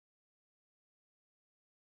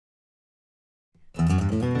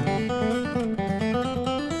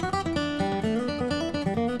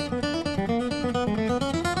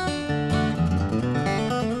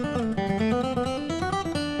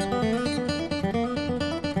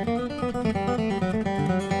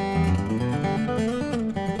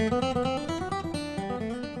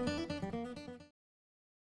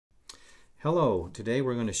Hello, today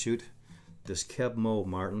we're going to shoot this Keb Mo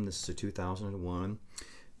Martin. This is a 2001.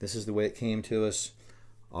 This is the way it came to us.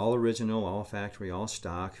 All original, all factory, all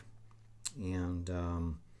stock. And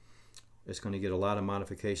it's going to get a lot of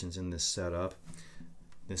modifications in this setup.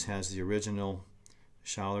 This has the original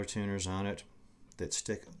Schaller tuners on it that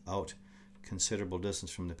stick out considerable distance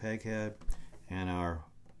from the peg head, and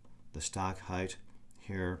the stock height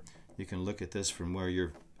here. You can look at this from where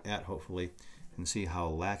you're at, hopefully, and see how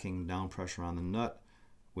lacking down pressure on the nut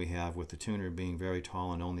we have, with the tuner being very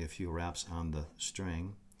tall and only a few wraps on the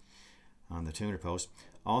string on the tuner post.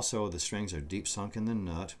 Also, the strings are deep sunk in the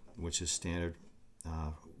nut, which is standard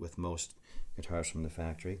with most guitars from the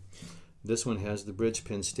factory. This one has the bridge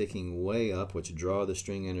pin sticking way up, which draw the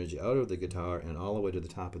string energy out of the guitar and all the way to the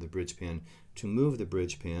top of the bridge pin. To move the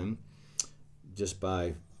bridge pin, just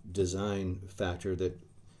by design factor, that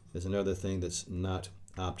is another thing that's not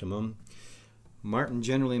optimum. Martin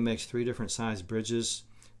generally makes 3 different size bridges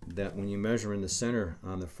that, when you measure in the center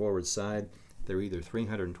on the forward side, they're either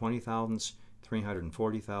 320 thousandths,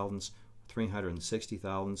 340 thousandths, 360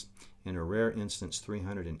 thousandths, in a rare instance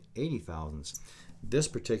 380 thousandths. This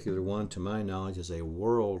particular one, to my knowledge, is a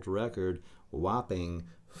world record whopping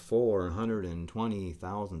 420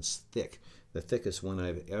 thousandths thick, the thickest one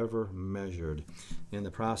I've ever measured. In the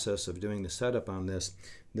process of doing the setup on this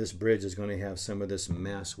bridge is going to have some of this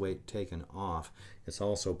mass weight taken off. It's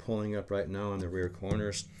also pulling up right now on the rear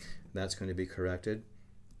corners. That's going to be corrected.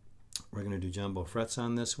 We're going to do jumbo frets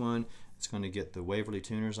on this one. It's going to get the Waverly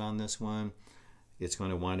tuners on this one. It's going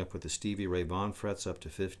to wind up with the Stevie Ray Vaughan frets up to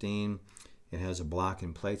 15. It has a block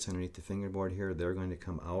and plates underneath the fingerboard here. They're going to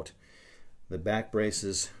come out. The back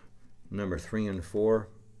braces, number 3 and 4,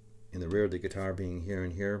 in the rear of the guitar, being here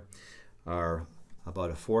and here, are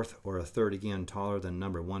about a 1/4 or a 1/3 again taller than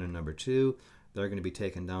number 1 and number 2. They're going to be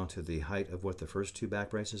taken down to the height of what the first 2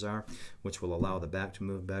 back braces are, which will allow the back to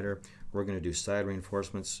move better. We're going to do side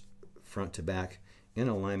reinforcements front to back in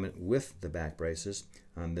alignment with the back braces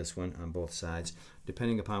on this one on both sides.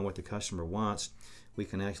 Depending upon what the customer wants, we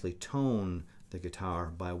can actually tone the guitar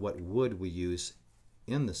by what wood we use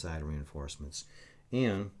in the side reinforcements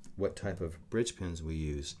and what type of bridge pins we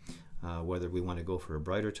use, whether we want to go for a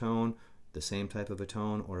brighter tone, the same type of a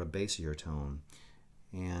tone, or a bassier tone.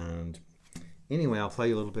 And anyway, I'll play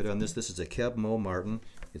you a little bit on this. This is a Keb Mo Martin.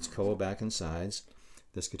 It's Koa back and sides.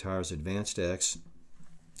 This guitar is Advanced X.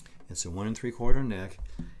 It's a 1 3/4 neck.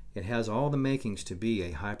 It has all the makings to be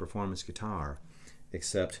a high-performance guitar,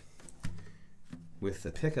 except with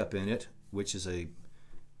the pickup in it, which is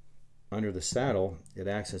under the saddle, it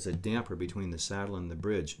acts as a damper between the saddle and the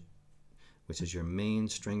bridge, which is your main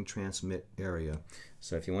string transmit area.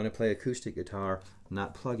 So if you want to play acoustic guitar,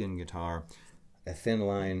 not plug-in guitar, a thin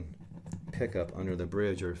line pickup under the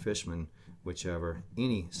bridge, or Fishman, whichever,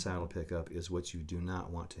 any saddle pickup is what you do not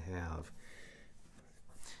want to have.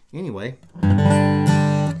 Anyway,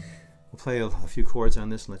 we'll play a few chords on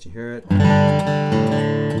this and let you hear it.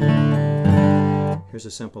 Here's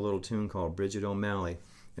a simple little tune called Bridget O'Malley.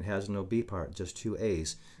 It has no B part, just 2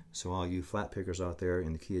 A's. So all you flat pickers out there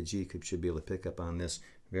in the key of G should be able to pick up on this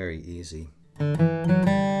very easy.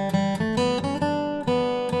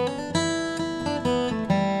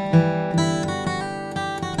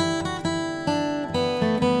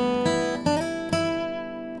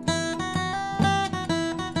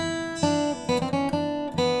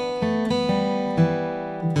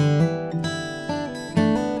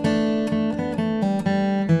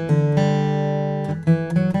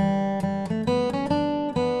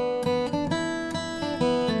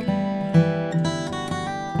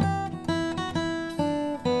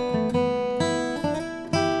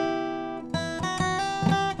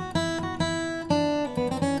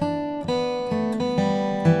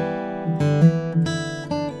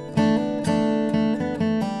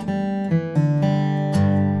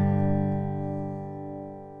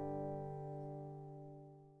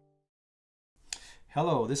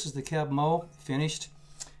 Hello, this is the Keb Mo, finished,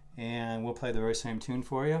 and we'll play the very same tune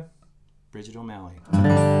for you, Bridget O'Malley.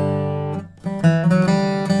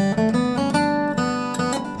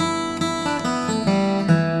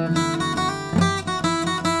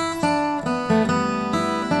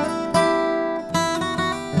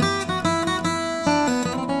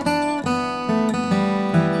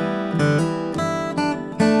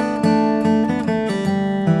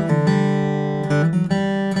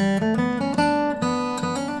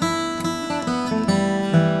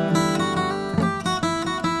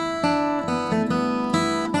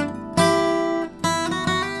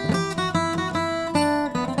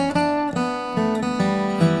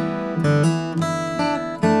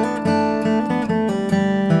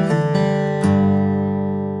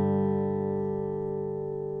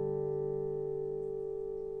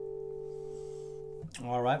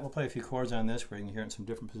 All right, we'll play a few chords on this where you can hear it in some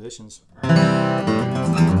different positions. To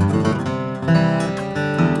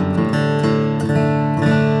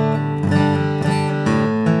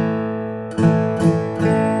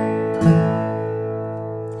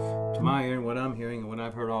my ear, and what I'm hearing and what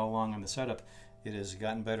I've heard all along on the setup, it has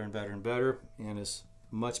gotten better and better and better, and is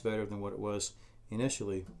much better than what it was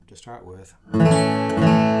initially to start with.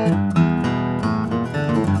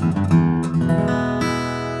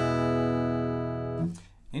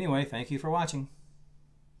 Anyway, thank you for watching.